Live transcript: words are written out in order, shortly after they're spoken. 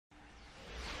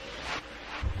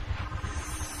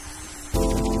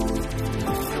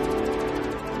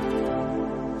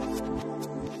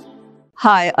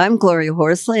Hi, I'm Gloria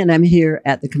Horsley, and I'm here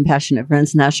at the Compassionate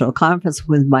Friends National Conference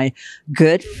with my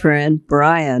good friend,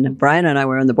 Brian. Brian and I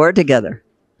were on the board together.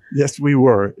 Yes, we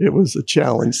were. It was a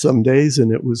challenge some days,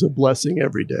 and it was a blessing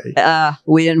every day.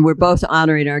 We're both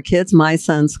honoring our kids, my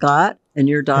son, Scott, and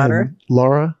your daughter. And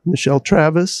Laura, Michelle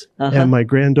Travis, and my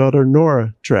granddaughter,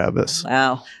 Nora Travis.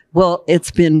 Wow. Well, it's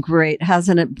been great,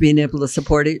 hasn't it, being able to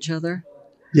support each other?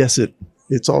 Yes,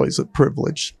 it's always a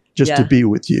privilege just to be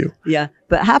with you. Yeah.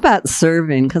 But how about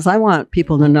serving? Because I want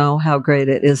people to know how great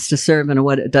it is to serve and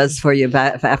what it does for you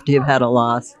after you've had a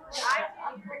loss.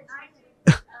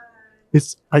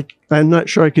 I'm not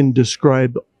sure I can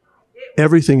describe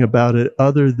everything about it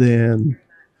other than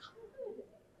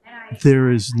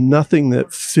there is nothing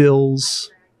that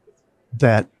fills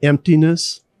that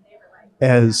emptiness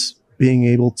as being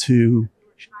able to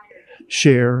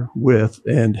share with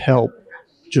and help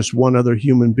just one other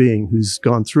human being who's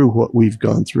gone through what we've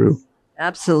gone through.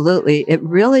 Absolutely. It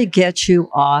really gets you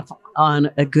off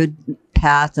on a good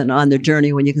path and on the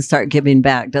journey when you can start giving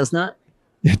back, doesn't it?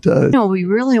 It does. You know, we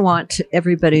really want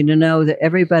everybody to know that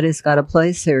everybody's got a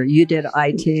place here. You did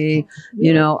IT,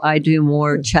 you know, I do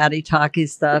more chatty, talky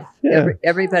stuff. Yeah.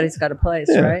 Everybody's got a place,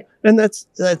 right? And that's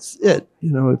it.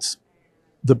 You know, it's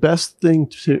the best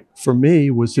thing for me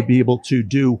was to be able to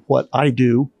do what I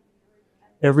do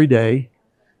every day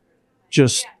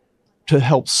just to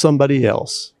help somebody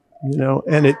else, you know,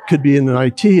 and it could be in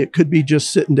IT, it could be just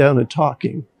sitting down and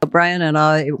talking. Brian and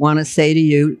I want to say to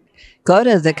you, go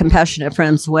to the Compassionate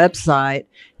Friends website,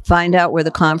 find out where the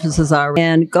conferences are,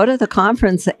 and go to the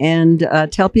conference and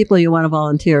tell people you want to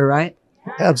volunteer, right?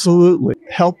 Absolutely.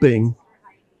 Helping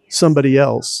somebody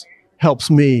else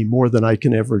helps me more than I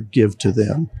can ever give to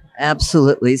them.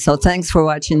 Absolutely. So thanks for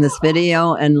watching this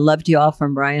video, and love to you all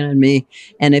from Brian and me.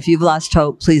 And if you've lost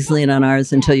hope, please lean on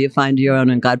ours until you find your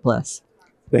own, and God bless.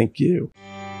 Thank you.